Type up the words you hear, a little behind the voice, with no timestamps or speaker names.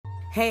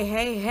Hey,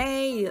 hey,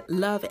 hey,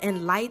 love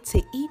and light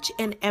to each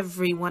and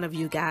every one of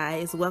you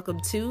guys. Welcome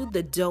to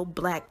the Dope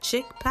Black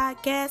Chick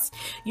Podcast,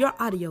 your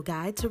audio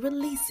guide to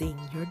releasing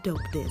your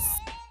dopeness.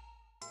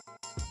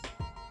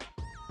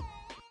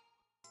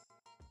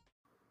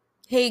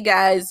 Hey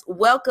guys,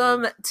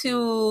 welcome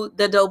to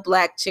the Dope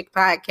Black Chick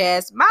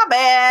Podcast. My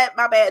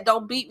bad.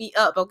 Don't beat me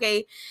up,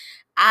 okay?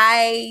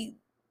 I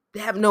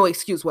have no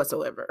excuse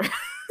whatsoever.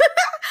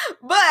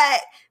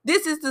 But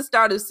this is the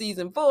start of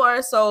season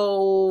 4,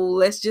 so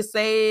let's just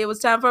say it was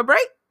time for a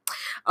break.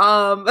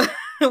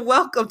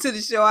 Welcome to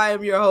the show. I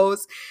am your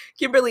host,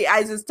 Kimberly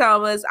Isaacs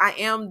Thomas. I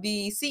am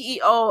the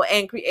CEO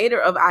and creator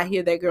of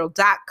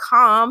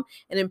IHearThatGirl.com,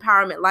 an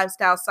empowerment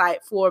lifestyle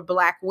site for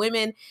Black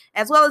women,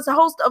 as well as the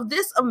host of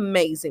this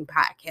amazing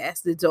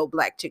podcast, the Dope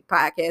Black Chick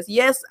Podcast.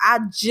 Yes, I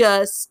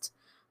just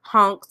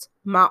honked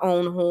my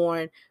own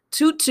horn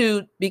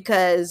toot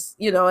because,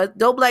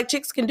 dope black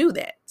chicks can do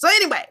that. So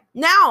anyway,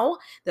 now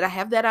that I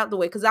have that out the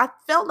way, because I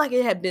felt like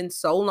it had been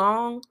so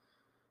long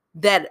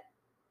that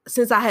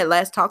since I had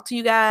last talked to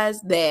you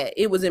guys, that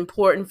it was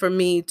important for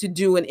me to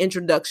do an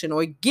introduction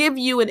or give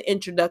you an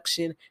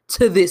introduction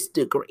to this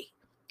degree.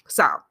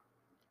 So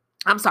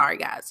I'm sorry,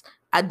 guys.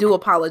 I do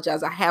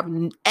apologize. I have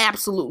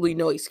absolutely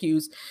no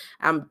excuse.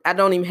 I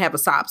don't even have a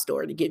sob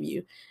story to give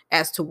you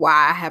as to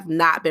why I have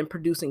not been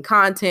producing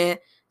content.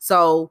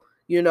 So,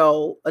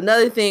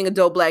 another thing a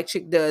dope black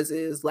chick does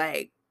is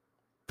like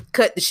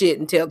cut the shit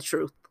and tell the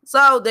truth.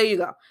 So there you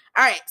go. All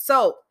right.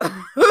 So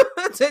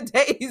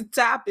today's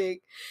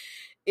topic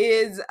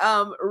is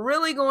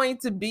really going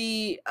to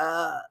be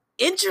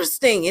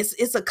interesting.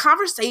 It's a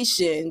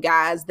conversation,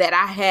 guys, that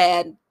I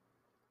had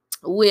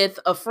with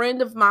a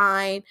friend of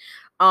mine.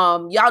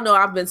 Y'all know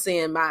I've been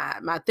seeing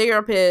my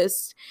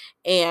therapist,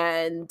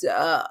 and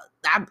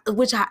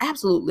which I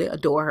absolutely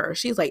adore her.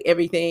 She's like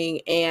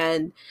everything,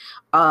 and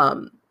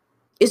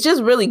it's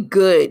just really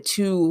good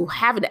to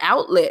have an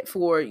outlet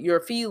for your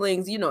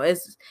feelings.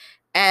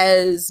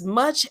 As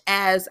much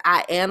as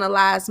I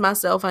analyze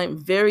myself, I'm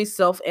very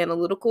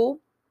self-analytical.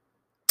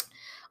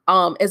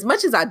 As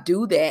much as I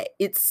do that,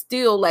 it's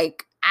still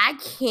like I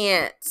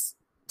can't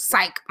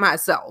psych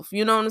myself.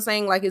 You know what I'm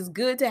saying? Like, it's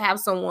good to have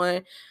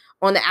someone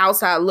on the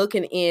outside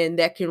looking in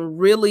that can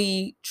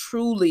really,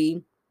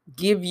 truly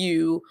give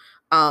you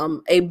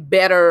a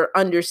better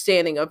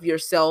understanding of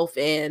yourself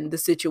and the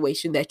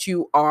situation that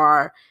you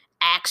are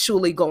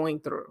actually going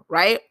through,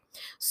 right?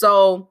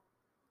 So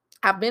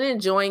I've been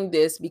enjoying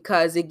this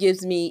because it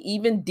gives me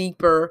even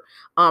deeper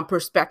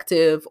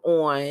perspective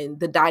on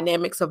the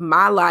dynamics of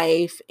my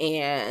life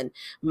and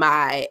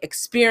my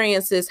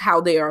experiences,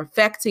 how they are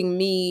affecting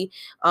me,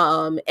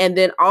 and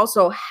then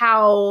also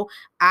how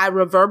I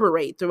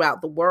reverberate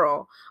throughout the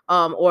world,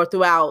 or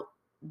throughout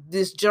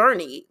this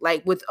journey,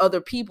 like with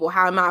other people.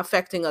 How am I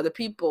affecting other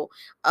people?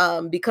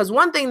 Because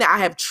one thing that I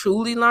have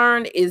truly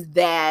learned is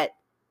that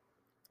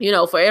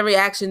for every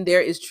action,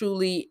 there is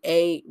truly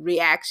a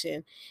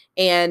reaction.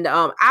 And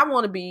I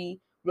want to be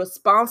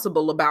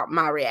responsible about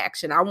my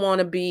reaction. I want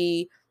to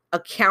be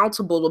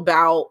accountable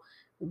about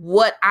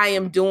what I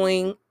am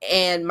doing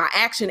and my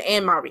action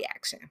and my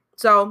reaction.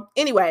 So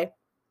anyway,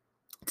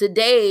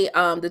 today,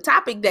 the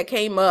topic that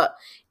came up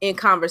in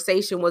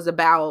conversation was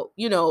about,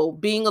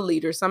 being a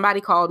leader. Somebody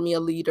called me a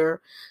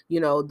leader.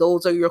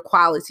 Those are your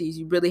qualities.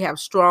 You really have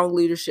strong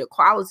leadership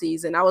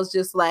qualities. And I was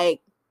just like,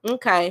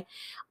 okay.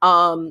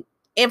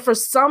 And for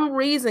some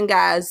reason,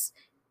 guys,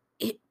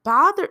 it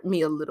bothered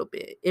me a little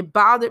bit.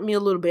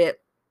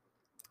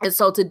 And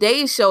so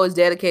today's show is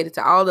dedicated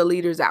to all the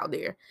leaders out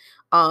there.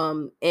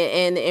 And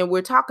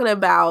we're talking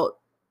about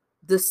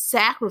the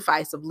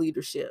sacrifice of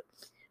leadership.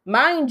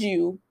 Mind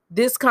you,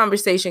 this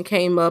conversation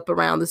came up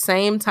around the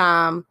same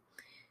time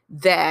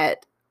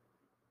that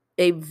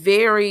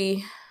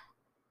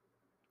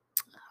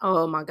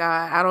oh my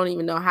God, I don't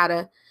even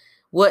know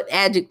what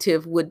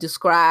adjective would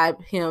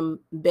describe him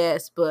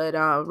best, but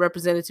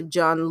Representative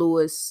John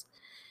Lewis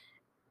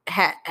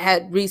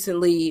had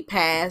recently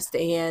passed,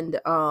 and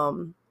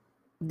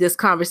this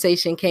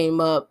conversation came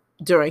up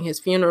during his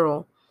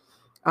funeral.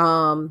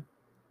 And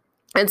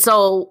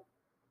so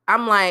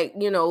I'm like,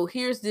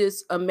 here's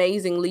this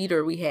amazing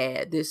leader we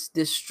had, this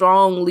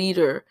strong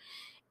leader,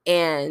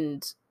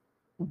 and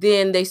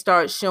then they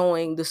start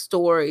showing the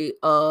story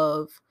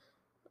of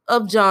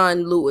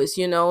John Lewis.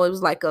 It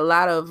was like a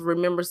lot of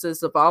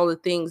remembrances of all the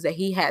things that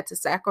he had to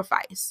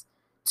sacrifice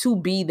to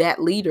be that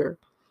leader.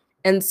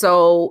 And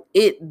so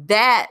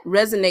that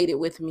resonated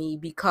with me,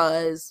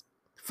 because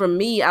for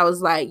me, I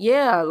was like,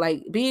 yeah,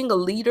 like being a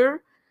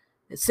leader,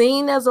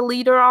 seen as a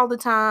leader all the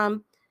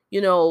time,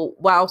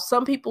 while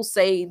some people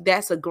say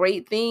that's a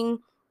great thing,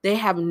 they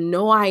have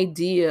no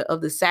idea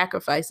of the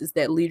sacrifices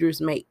that leaders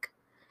make.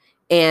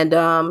 And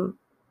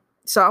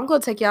so I'm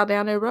going to take y'all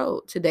down that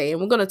road today,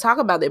 and we're going to talk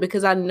about that,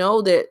 because I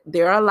know that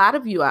there are a lot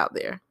of you out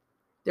there.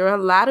 There are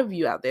a lot of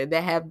you out there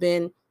that have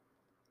been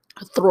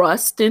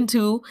thrust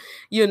into,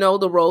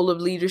 the role of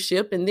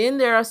leadership. And then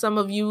there are some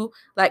of you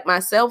like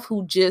myself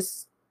who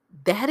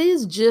that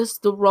is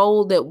just the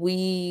role that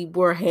we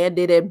were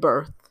handed at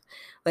birth.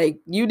 Like,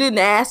 you didn't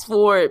ask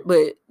for it,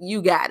 but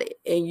you got it,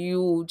 and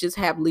you just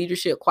have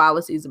leadership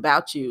qualities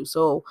about you.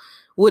 So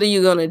what are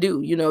you going to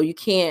do? You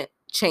can't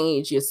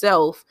change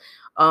yourself.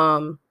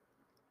 And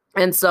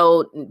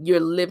so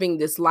you're living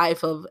this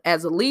life of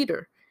as a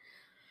leader.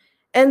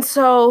 And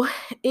so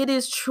it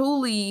is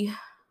truly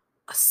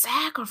a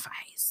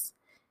sacrifice.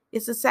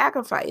 It's a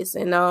sacrifice.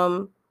 And I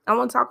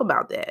want to talk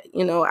about that.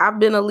 I've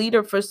been a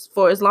leader for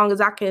as long as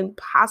I can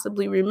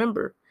possibly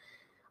remember.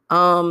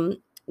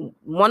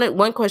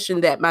 One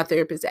question that my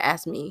therapist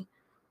asked me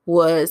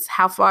was,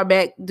 how far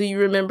back do you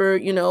remember,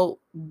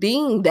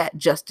 being that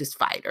justice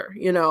fighter,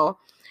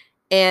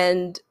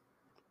 and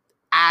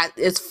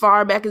as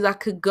far back as I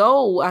could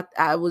go,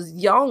 I was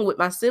young with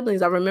my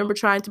siblings. I remember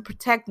trying to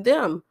protect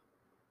them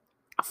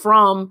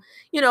from,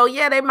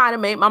 they might have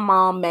made my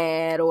mom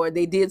mad, or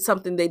they did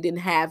something they didn't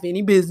have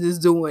any business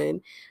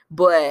doing.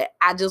 But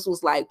I just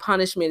was like,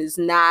 punishment is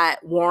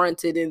not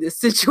warranted in this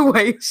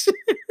situation.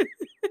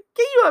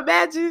 Can you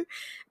imagine?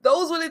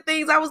 Those were the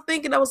things I was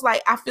thinking. I was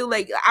like, I feel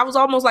like I was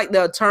almost like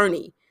the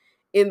attorney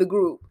in the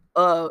group,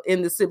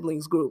 in the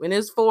siblings group. And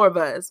there's 4 of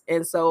us.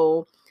 And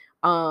so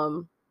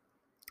I'm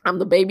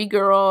the baby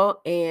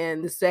girl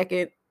and the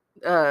second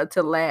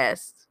to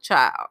last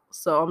child.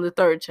 So I'm the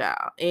 3rd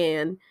child.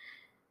 And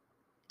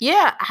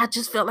yeah, I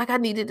just felt like I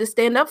needed to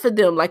stand up for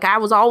them. Like, I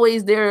was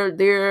always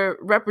their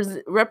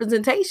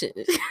representation.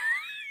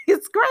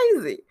 It's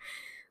crazy.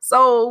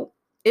 So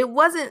it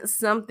wasn't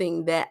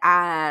something that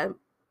I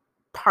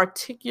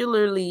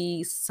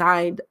particularly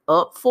signed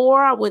up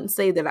for. I wouldn't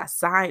say that I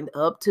signed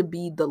up to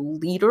be the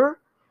leader.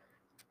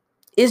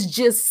 It's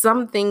just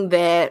something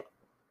that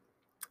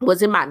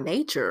was in my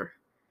nature.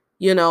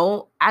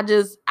 I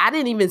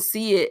didn't even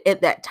see it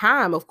at that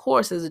time. Of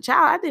course, as a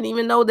child, I didn't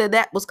even know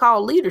that was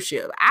called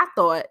leadership. I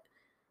thought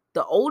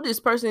the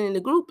oldest person in the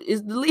group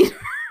is the leader.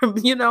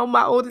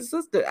 My oldest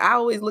sister, I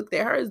always looked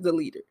at her as the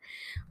leader.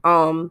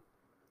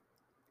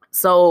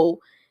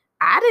 So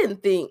I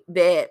didn't think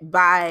that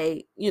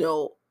by,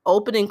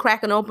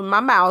 cracking open my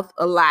mouth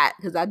a lot,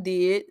 because I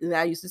did. And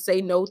I used to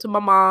say no to my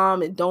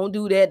mom and don't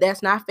do that.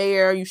 That's not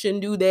fair. You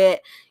shouldn't do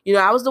that.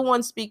 I was the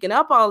one speaking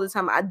up all the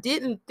time. I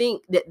didn't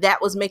think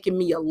that was making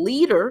me a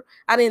leader.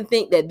 I didn't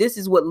think that this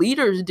is what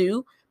leaders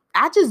do.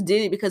 I just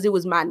did it because it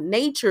was my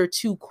nature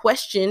to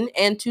question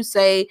and to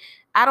say,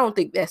 I don't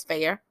think that's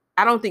fair.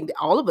 I don't think that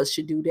all of us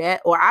should do that.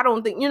 Or I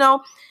don't think,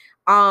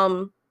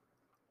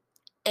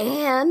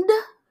 and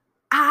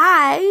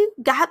I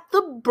got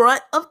the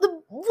brunt of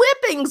the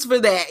whippings for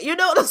that. You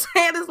know what I'm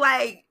saying? It's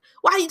like,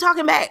 why are you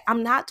talking back?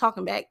 I'm not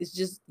talking back. It's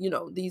just,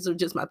 these are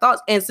just my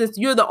thoughts. And since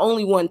you're the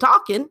only one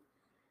talking,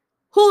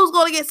 who's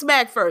going to get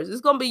smacked first? It's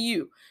going to be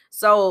you.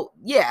 So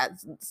yeah,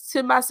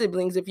 to my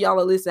siblings, if y'all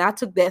are listening, I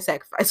took that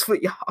sacrifice for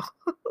y'all.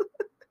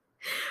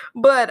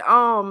 But,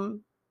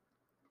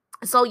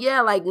 so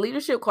yeah, like,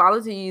 leadership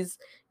qualities,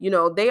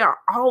 they are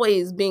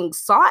always being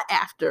sought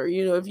after.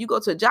 If you go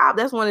to a job,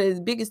 that's one of the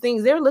biggest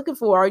things they're looking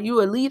for. Are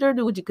you a leader?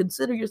 Would you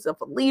consider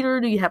yourself a leader?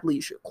 Do you have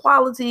leadership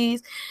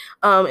qualities?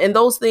 And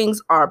those things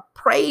are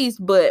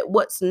praised, but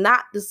what's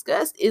not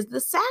discussed is the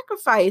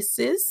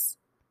sacrifices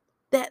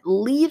that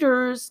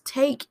leaders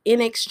take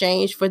in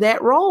exchange for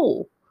that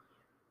role.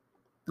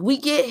 We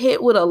get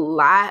hit with a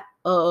lot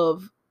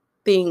of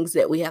things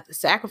that we have to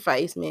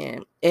sacrifice,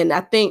 man. And I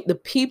think the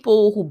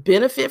people who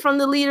benefit from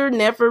the leader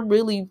never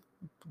really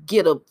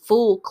get a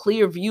full,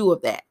 clear view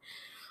of that.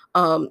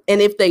 And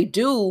if they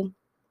do,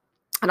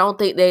 I don't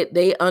think that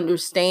they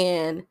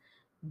understand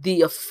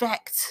the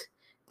effect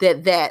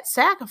that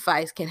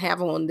sacrifice can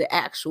have on the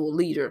actual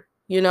leader,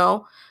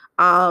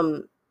 So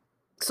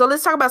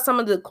let's talk about some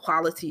of the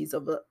qualities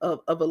of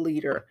a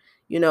leader.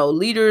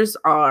 Leaders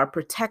are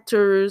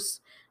protectors.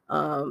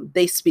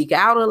 They speak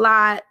out a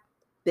lot.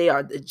 They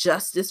are the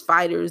justice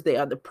fighters. They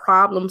are the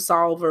problem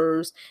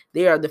solvers.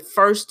 They are the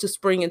first to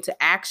spring into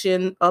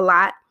action a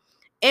lot.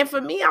 And for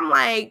me, I'm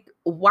like,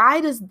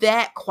 why does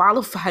that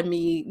qualify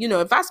me?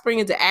 If I spring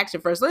into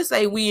action first, let's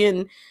say we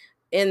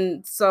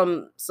in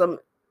some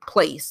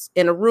place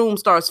and a room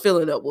starts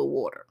filling up with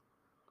water.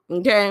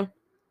 Okay.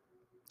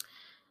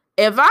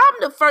 If I'm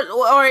the first,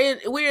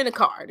 we're in the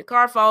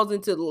car falls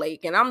into the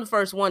lake, and I'm the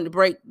first one to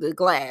break the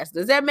glass,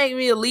 does that make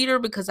me a leader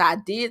because I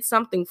did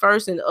something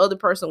first and the other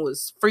person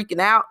was freaking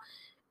out?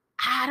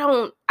 I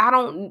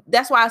don't,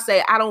 that's why I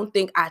say I don't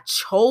think I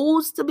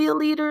chose to be a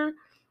leader.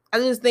 I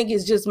just think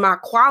it's just my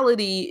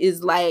quality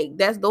is like,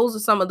 those are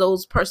some of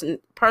those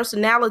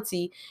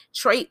personality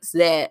traits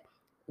that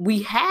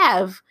we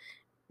have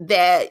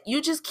that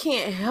you just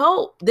can't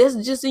help. That's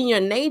just in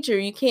your nature.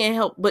 You can't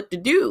help but to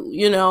do,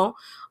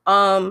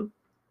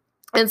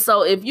 and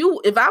so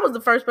if I was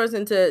the first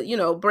person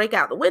to, break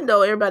out the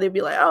window, everybody would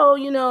be like,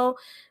 oh,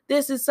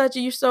 this is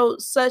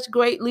such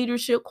great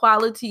leadership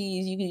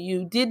qualities.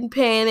 You didn't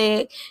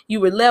panic. You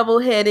were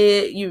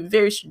level-headed. You were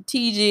very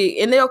strategic.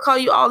 And they'll call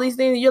you all these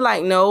things. And you're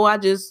like, no, I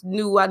just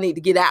knew I need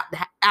to get out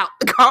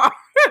the car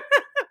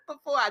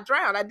before I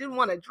drown. I didn't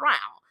want to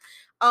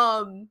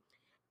drown.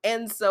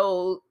 And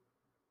so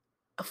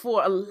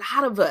for a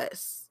lot of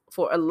us,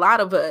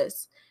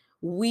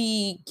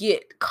 we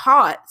get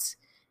caught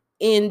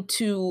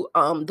into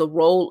the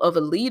role of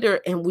a leader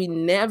and we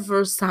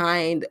never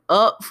signed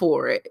up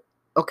for it.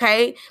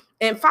 Okay.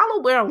 And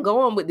follow where I'm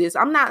going with this.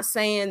 I'm not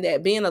saying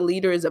that being a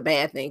leader is a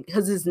bad thing,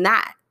 because it's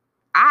not.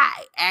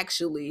 I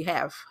actually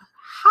have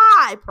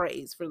high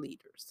praise for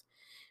leaders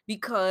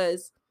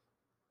because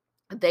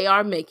they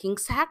are making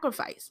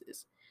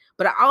sacrifices.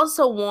 But I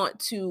also want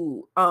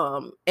to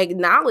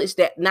acknowledge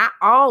that not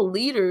all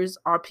leaders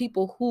are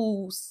people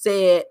who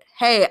said,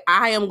 hey,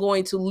 I am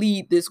going to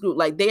lead this group.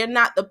 Like, they're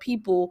not the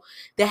people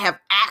that have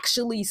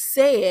actually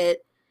said,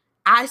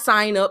 I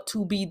sign up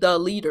to be the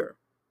leader.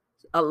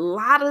 A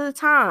lot of the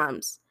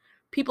times,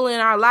 people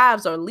in our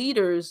lives are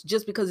leaders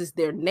just because it's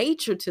their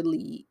nature to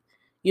lead,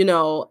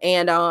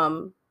 and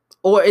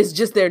or it's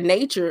just their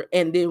nature,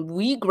 and then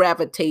we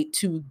gravitate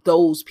to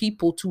those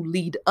people to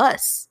lead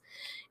us.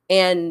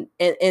 And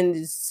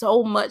there's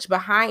so much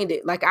behind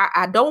it. Like,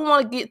 I don't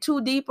want to get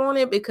too deep on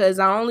it because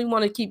I only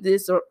want to keep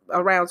this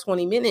around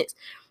 20 minutes.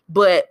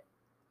 But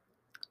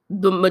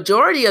the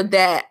majority of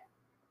that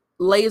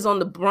lays on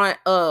the brunt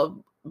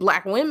of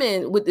Black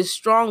women with this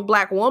strong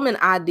Black woman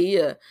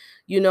idea.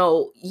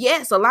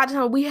 Yes, a lot of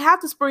times we have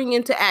to spring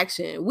into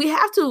action. We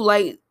have to,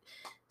 like,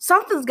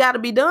 something's got to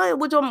be done.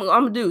 Which I'm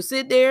gonna do?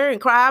 Sit there and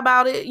cry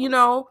about it,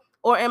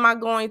 or am I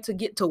going to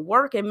get to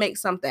work and make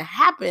something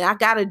happen? I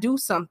got to do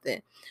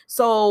something.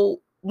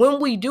 So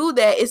when we do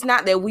that, it's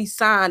not that we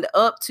signed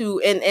up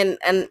to, and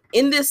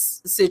in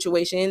this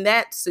situation, in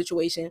that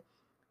situation,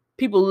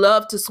 people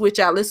love to switch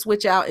out. Let's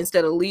switch out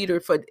instead of leader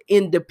for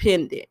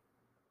independent.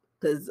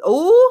 Because,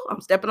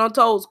 I'm stepping on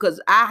toes,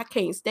 because I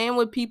can't stand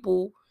when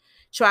people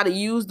try to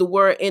use the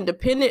word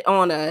independent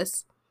on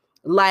us.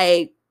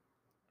 Like,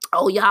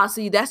 oh, y'all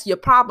see, that's your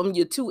problem.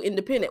 You're too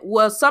independent.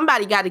 Well,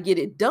 somebody got to get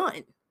it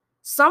done.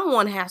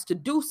 Someone has to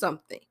do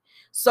something.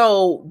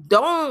 So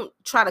don't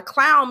try to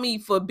clown me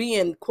for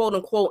being quote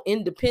unquote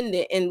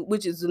independent, and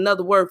which is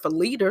another word for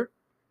leader,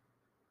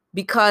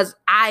 because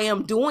I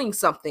am doing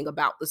something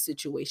about the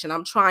situation.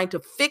 I'm trying to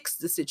fix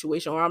the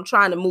situation, or I'm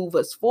trying to move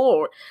us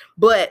forward.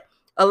 But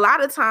a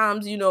lot of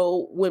times,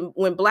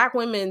 when Black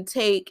women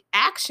take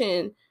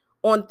action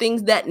on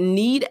things that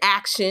need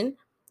action,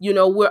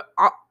 we're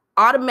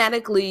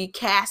automatically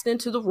cast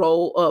into the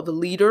role of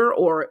leader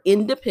or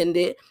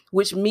independent,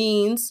 which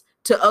means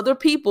to other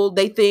people,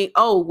 they think,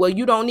 oh, well,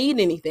 you don't need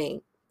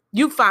anything.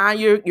 You fine,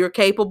 you're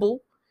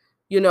capable,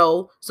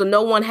 so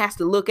no one has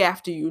to look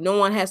after you. No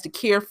one has to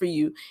care for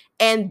you.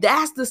 And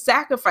that's the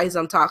sacrifice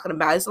I'm talking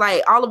about. It's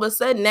like all of a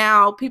sudden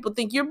now people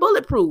think you're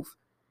bulletproof.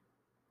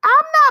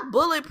 I'm not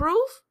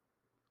bulletproof.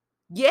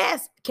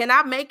 Yes, can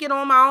I make it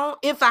on my own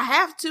if I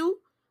have to?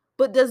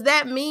 But does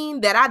that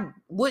mean that I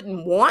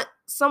wouldn't want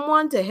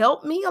someone to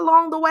help me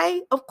along the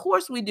way? Of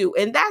course we do.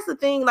 And that's the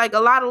thing, like, a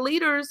lot of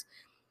leaders,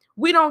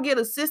 we don't get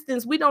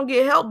assistance, we don't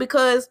get help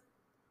because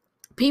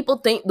people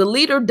think the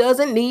leader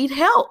doesn't need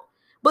help.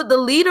 But the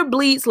leader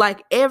bleeds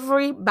like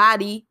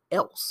everybody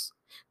else.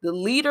 The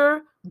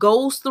leader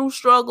goes through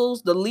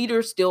struggles. The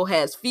leader still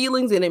has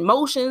feelings and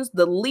emotions.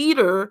 The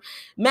leader,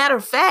 matter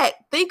of fact,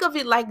 think of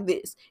it like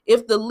this.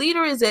 If the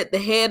leader is at the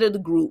head of the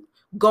group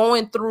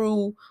going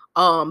through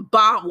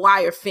barbed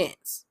wire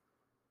fence,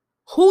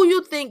 who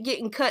you think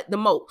getting cut the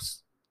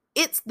most?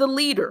 It's the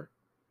leader.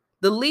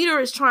 The leader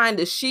is trying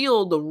to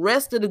shield the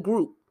rest of the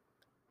group.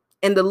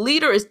 And the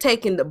leader is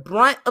taking the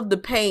brunt of the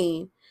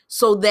pain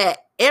so that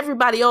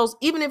everybody else,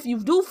 even if you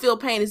do feel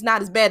pain, is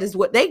not as bad as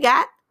what they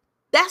got.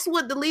 That's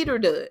what the leader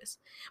does.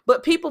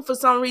 But people, for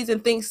some reason,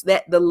 thinks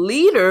that the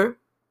leader,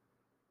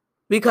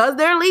 because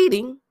they're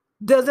leading,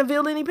 doesn't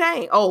feel any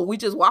pain. Oh, we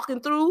just walking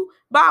through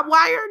barbed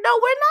wire? No,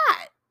 we're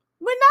not.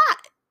 We're not.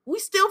 We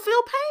still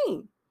feel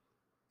pain.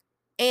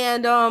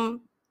 And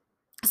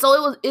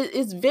so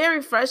it's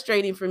very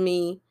frustrating for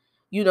me,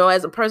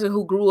 as a person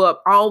who grew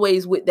up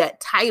always with that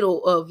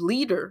title of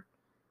leader,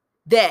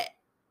 that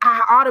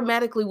I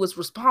automatically was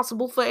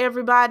responsible for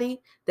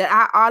everybody, that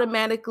I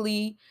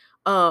automatically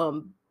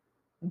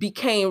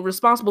became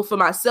responsible for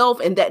myself,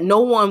 and that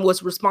no one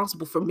was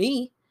responsible for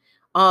me,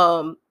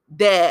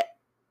 that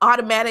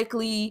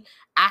automatically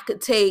I could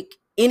take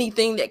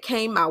anything that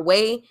came my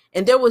way,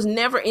 and there was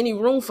never any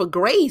room for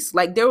grace.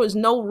 Like, there was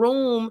no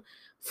room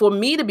for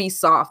me to be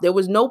soft. There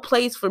was no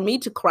place for me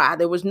to cry.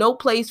 There was no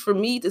place for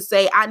me to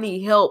say I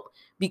need help,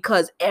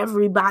 because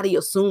everybody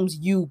assumes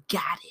you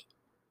got it.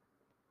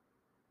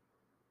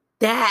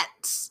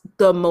 That's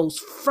the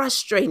most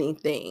frustrating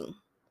thing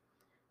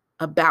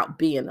about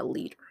being a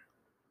leader.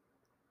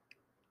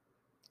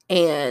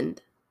 And,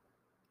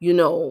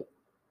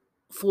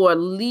 for a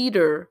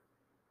leader,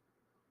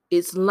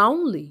 it's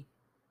lonely.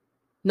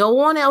 No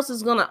one else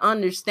is going to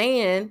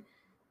understand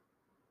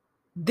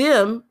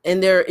them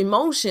and their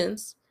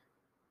emotions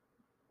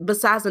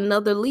besides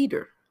another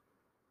leader.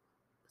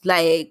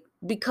 Like,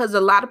 because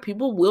a lot of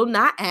people will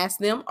not ask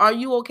them, are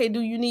you okay?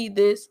 Do you need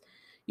this?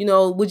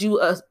 Would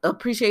you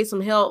appreciate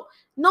some help?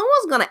 No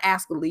one's going to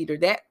ask a leader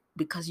that.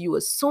 because you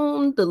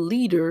assume the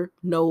leader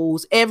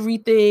knows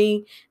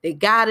everything, they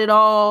got it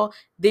all,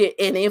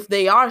 and if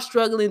they are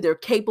struggling, they're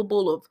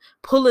capable of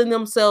pulling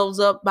themselves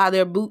up by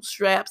their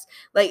bootstraps.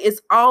 Like,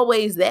 it's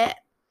always that.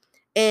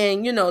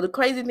 And, the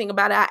crazy thing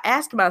about it, I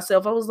asked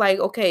myself, I was like,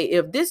 okay,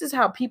 if this is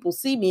how people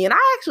see me, and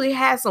I actually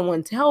had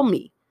someone tell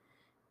me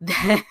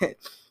that,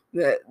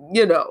 this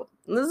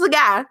is a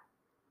guy,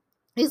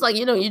 he's like,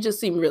 you just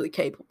seem really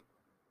capable.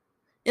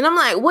 And I'm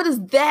like, what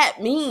does that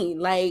mean?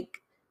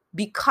 Like,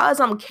 because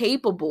I'm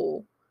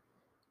capable,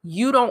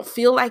 you don't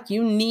feel like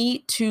you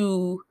need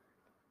to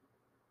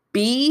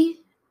be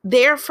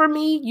there for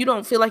me? You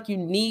don't feel like you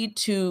need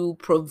to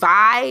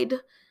provide?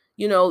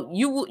 You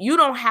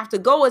don't have to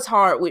go as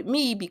hard with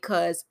me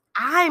because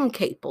I'm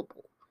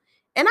capable.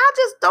 And I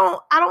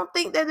don't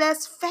think that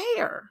that's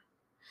fair.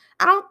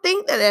 I don't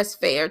think that that's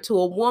fair to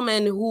a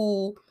woman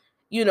who,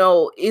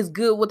 is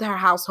good with her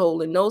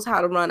household and knows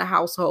how to run a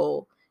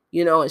household,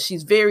 and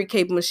she's very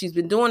capable. She's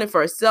been doing it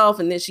for herself.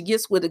 And then she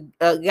gets with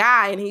a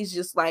guy and he's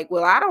just like,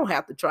 well, I don't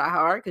have to try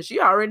hard because she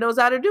already knows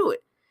how to do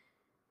it.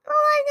 I'm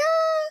like,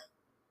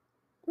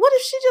 what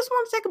if she just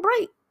wants to take a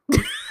break?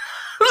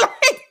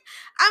 Like,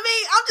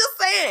 I'm just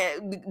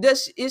saying,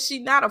 is she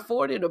not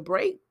afforded a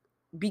break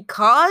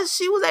because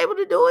she was able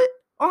to do it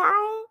on her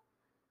own?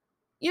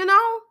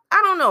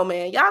 I don't know,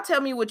 man. Y'all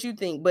tell me what you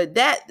think, but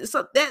that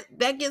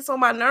gets on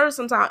my nerves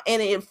sometimes, and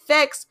it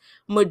affects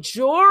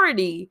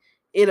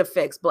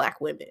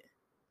Black women.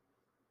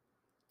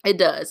 It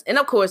does. And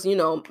of course,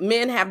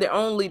 men have their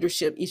own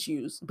leadership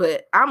issues,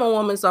 but I'm a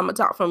woman, so I'm gonna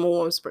talk from a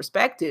woman's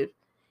perspective.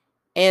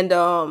 And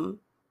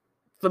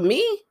for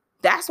me,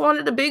 that's one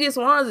of the biggest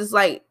ones. It's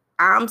like,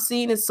 I'm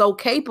seen as so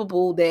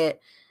capable that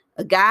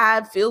a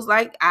guy feels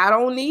like I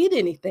don't need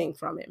anything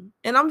from him.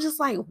 And I'm just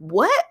like,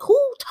 what?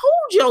 Who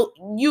told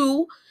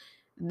you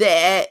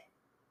that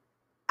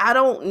I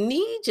don't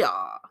need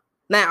y'all?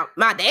 Now,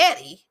 my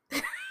daddy,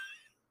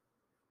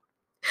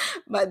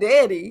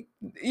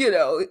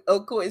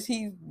 of course,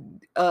 he's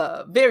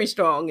very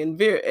strong and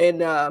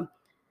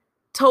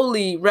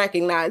totally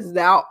recognizes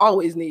that I'll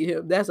always need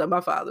him. That's how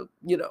my father,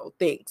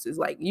 thinks. It's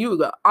like, you're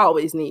gonna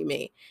always need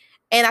me.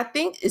 And I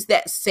think it's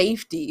that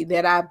safety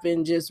that I've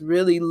been just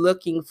really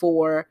looking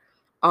for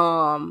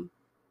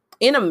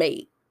in a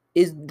mate.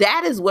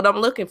 That is what I'm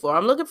looking for.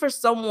 I'm looking for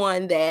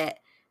someone that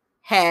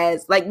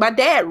has, like, my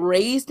dad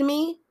raised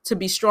me to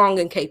be strong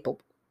and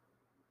capable.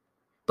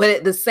 But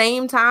at the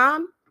same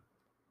time,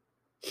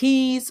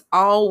 he's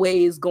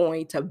always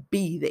going to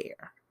be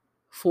there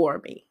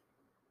for me.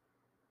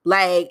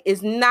 Like,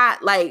 it's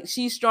not like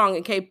she's strong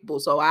and capable,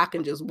 so I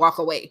can just walk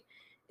away.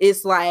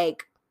 It's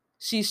like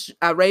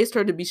I raised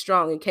her to be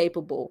strong and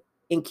capable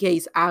in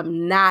case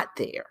I'm not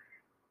there.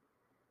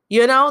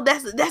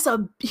 That's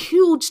a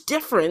huge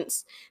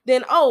difference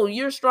than, oh,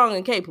 you're strong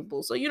and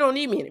capable, so you don't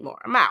need me anymore.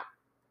 I'm out.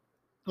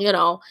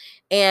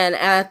 And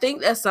I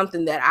think that's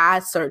something that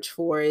I search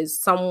for, is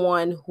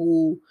someone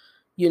who,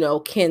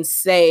 can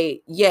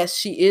say, yes,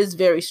 she is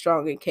very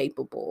strong and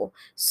capable.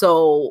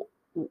 So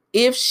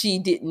if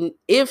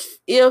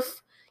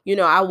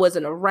I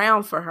wasn't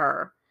around for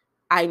her,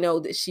 I know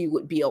that she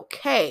would be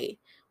okay.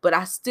 But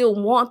I still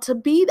want to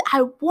be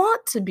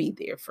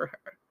there for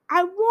her.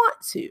 I want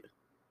to,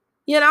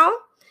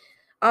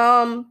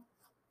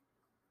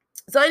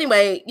 so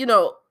anyway,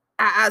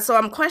 so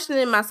I'm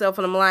questioning myself,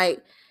 and I'm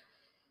like,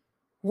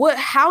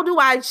 how do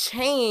I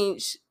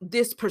change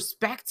this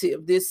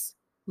perspective, this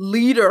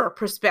leader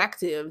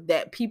perspective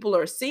that people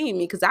are seeing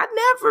me? Because I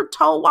never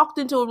walked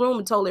into a room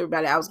and told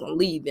everybody I was going to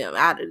lead them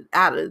out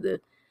of the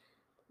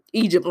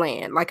Egypt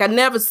land. Like, I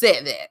never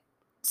said that.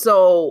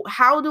 So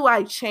how do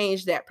I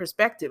change that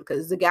perspective?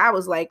 Because the guy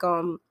was like, he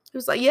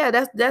was like, yeah,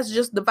 that's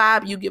just the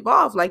vibe you give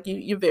off. Like,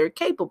 you're very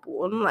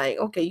capable. And I'm like,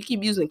 okay, you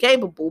keep using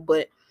capable,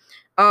 but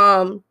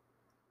so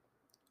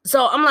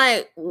I'm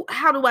like,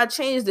 how do I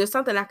change? There's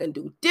something I can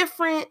do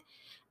different.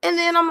 And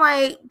then I'm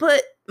like,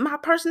 but my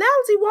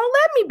personality won't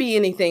let me be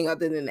anything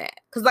other than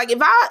that. Because, like, if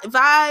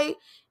I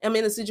am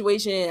in a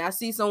situation and I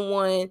see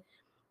someone,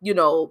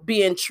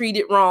 being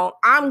treated wrong,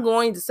 I'm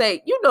going to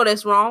say,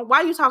 that's wrong. Why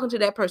are you talking to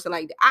that person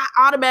like that? I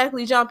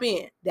automatically jump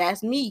in.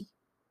 That's me.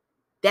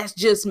 That's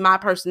just my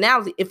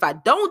personality. If I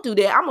don't do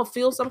that, I'm going to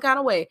feel some kind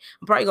of way.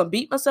 I'm probably going to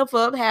beat myself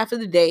up half of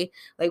the day.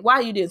 Like,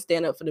 why you didn't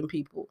stand up for them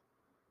people?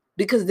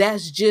 Because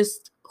that's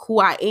just who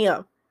I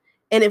am.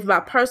 And if my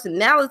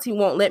personality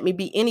won't let me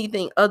be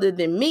anything other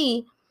than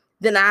me,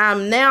 then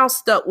I'm now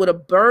stuck with a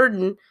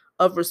burden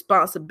of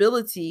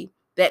responsibility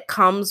that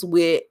comes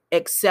with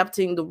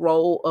accepting the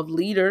role of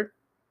leader,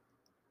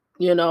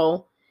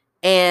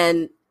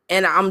 and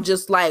I'm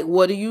just like,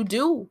 what do you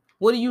do?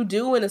 What do you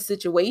do in a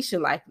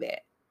situation like that?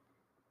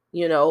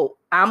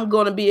 I'm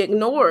going to be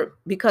ignored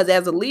because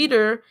as a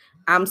leader,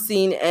 I'm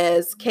seen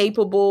as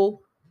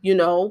capable,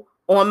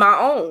 on my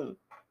own.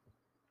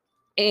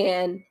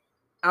 And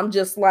I'm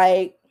just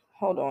like,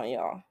 hold on,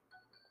 y'all.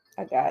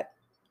 I got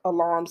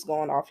alarms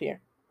going off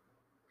here,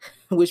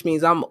 which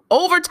means I'm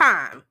over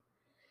time.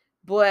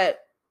 But,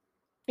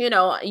 you're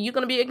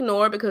going to be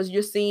ignored because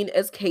you're seen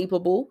as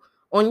capable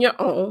on your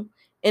own.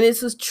 And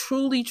it's a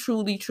truly,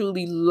 truly,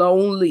 truly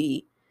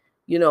lonely,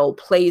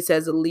 place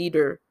as a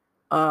leader.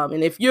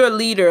 And if you're a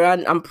leader,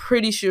 I'm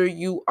pretty sure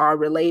you are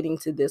relating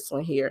to this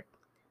one here.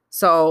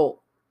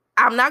 So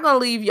I'm not going to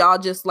leave y'all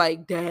just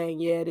like, dang,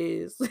 yeah, it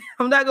is.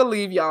 I'm not going to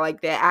leave y'all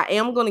like that. I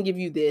am going to give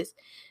you this.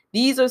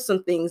 These are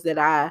some things that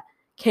I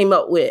came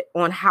up with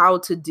on how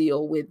to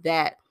deal with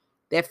that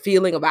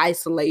feeling of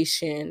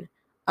isolation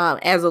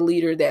as a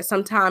leader that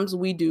sometimes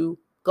we do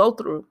go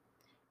through.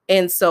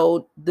 And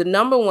so the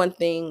number one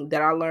thing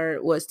that I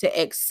learned was to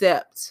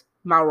accept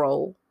my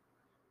role.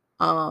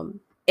 And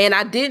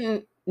I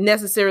didn't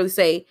necessarily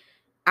say,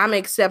 I'm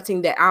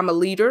accepting that I'm a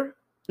leader.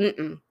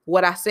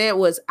 What I said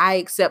was, I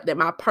accept that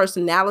my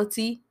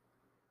personality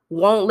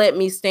won't let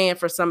me stand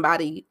for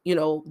somebody,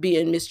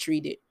 being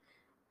mistreated.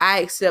 I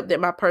accept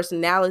that my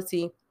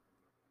personality,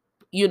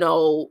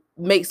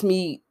 makes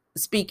me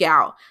speak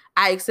out.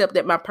 I accept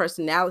that my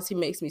personality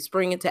makes me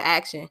spring into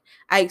action.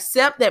 I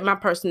accept that my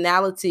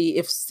personality,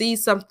 if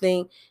sees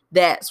something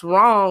that's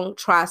wrong,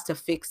 tries to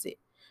fix it.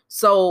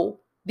 So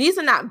these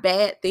are not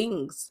bad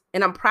things,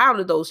 and I'm proud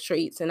of those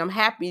traits, and I'm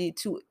happy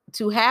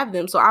to have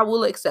them. So I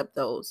will accept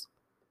those.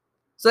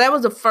 So that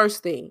was the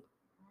first thing.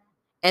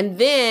 And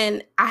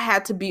then I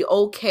had to be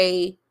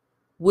okay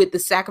with the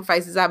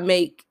sacrifices I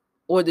make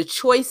or the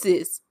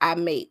choices I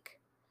make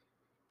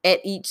at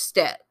each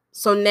step.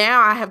 So now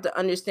I have to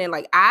understand,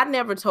 like, I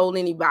never told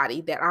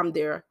anybody that I'm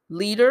their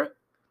leader.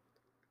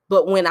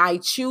 But when I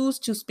choose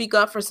to speak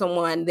up for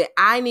someone, that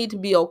I need to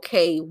be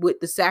okay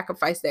with the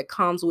sacrifice that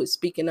comes with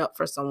speaking up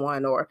for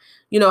someone, or,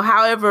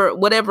 however,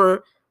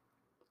 whatever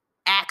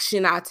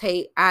action I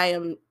take, I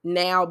am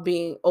now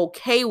being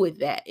okay with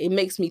that. It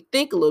makes me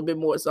think a little bit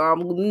more. So I'm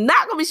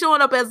not going to be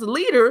showing up as a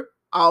leader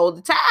all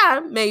the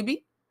time,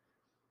 maybe.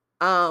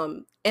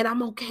 And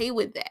I'm okay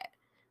with that.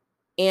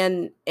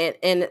 And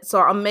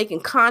so I'm making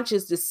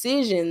conscious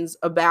decisions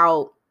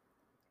about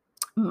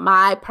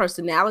my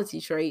personality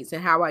traits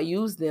and how I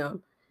use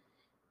them.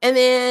 And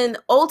then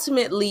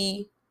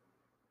ultimately,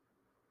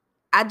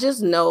 I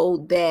just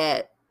know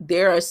that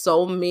there are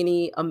so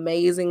many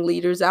amazing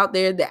leaders out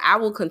there that I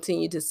will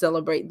continue to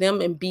celebrate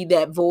them and be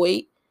that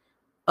void,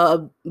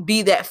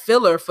 be that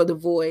filler for the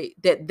void,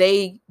 that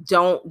they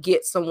don't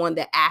get someone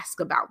to ask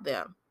about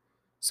them.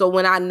 So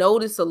when I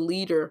notice a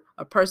leader,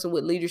 a person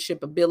with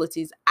leadership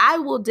abilities, I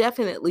will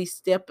definitely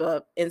step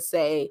up and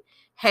say,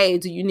 hey,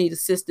 do you need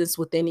assistance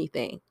with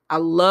anything? I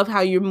love how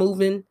you're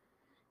moving.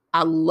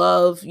 I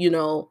love,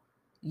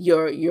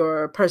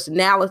 your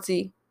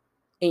personality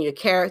and your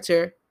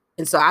character.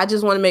 And so I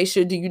just want to make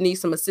sure, do you need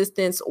some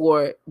assistance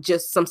or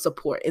just some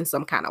support in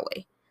some kind of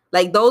way?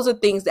 Like, those are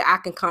things that I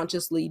can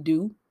consciously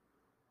do.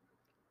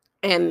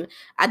 And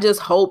I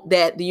just hope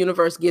that the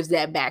universe gives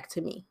that back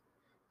to me,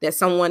 that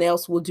someone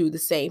else will do the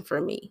same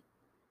for me.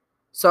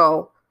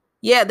 So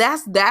yeah,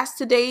 that's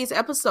today's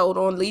episode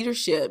on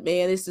leadership,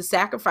 man. It's the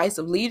sacrifice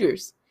of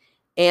leaders.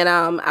 And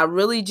I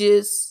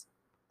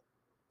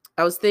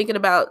was thinking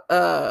about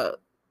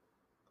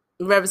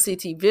Reverend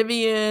C.T.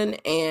 Vivian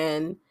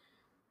and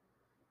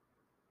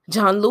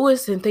John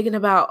Lewis, and thinking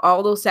about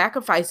all those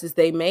sacrifices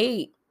they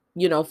made,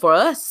 for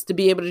us to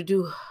be able to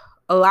do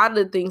a lot of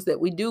the things that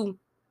we do.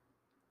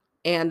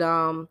 And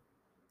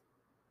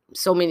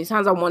so many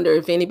times I wonder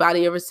if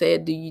anybody ever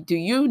said, do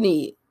you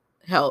need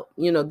help?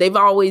 They've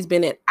always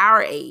been at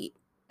our aid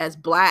as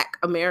Black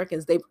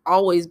Americans. They've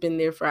always been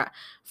there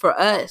for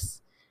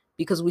us,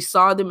 because we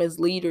saw them as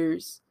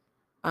leaders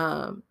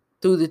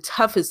through the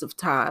toughest of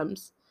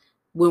times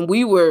when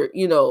we were,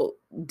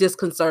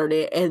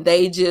 disconcerted, and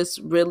they just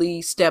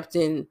really stepped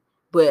in.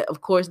 But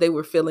of course, they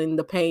were feeling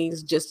the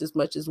pains just as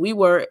much as we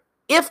were,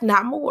 if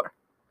not more.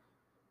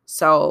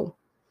 So,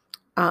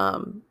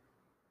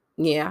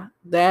 yeah,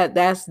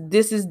 this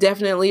is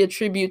definitely a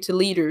tribute to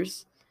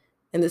leaders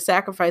and the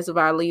sacrifice of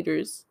our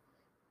leaders.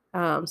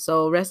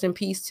 So rest in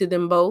peace to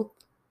them both.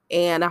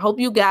 And I hope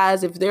you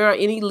guys, if there are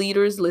any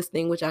leaders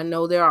listening, which I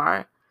know there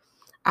are,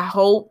 I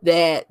hope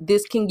that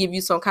this can give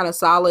you some kind of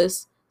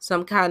solace,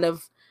 some kind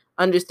of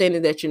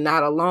understanding that you're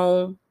not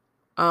alone,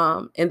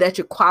 and that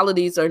your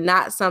qualities are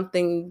not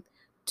something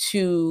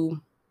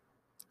to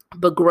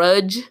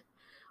begrudge,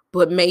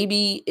 but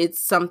maybe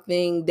it's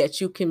something that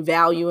you can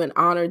value and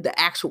honor the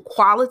actual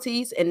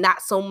qualities and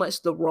not so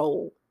much the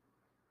role.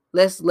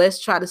 Let's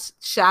try to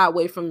shy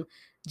away from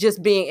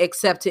just being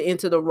accepted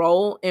into the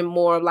role, and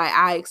more like,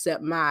 I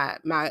accept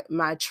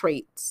my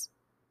traits.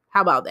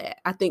 How about that?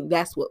 I think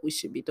that's what we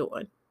should be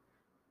doing,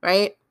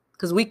 right?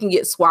 Because we can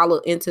get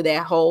swallowed into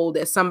that hole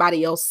that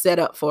somebody else set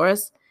up for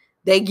us.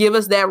 They give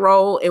us that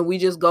role and we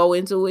just go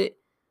into it.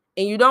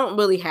 And you don't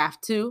really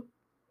have to.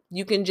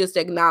 You can just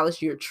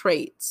acknowledge your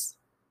traits,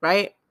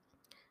 right?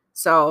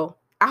 So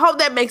I hope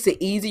that makes it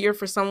easier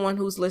for someone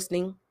who's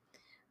listening.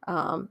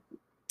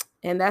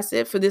 And that's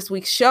it for this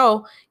week's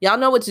show. Y'all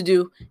know what to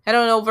do. Head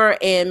on over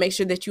and make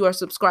sure that you are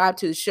subscribed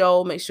to the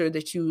show. Make sure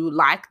that you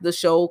like the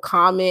show,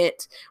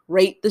 comment,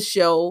 rate the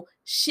show,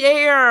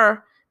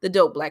 share the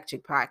Dope Black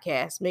Chick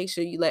podcast. Make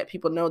sure you let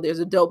people know there's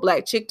a Dope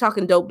Black Chick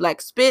talking dope black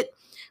spit.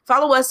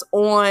 Follow us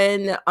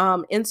on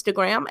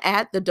Instagram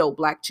at The Dope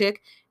Black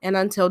Chick. And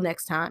until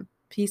next time,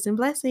 peace and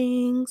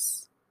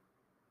blessings.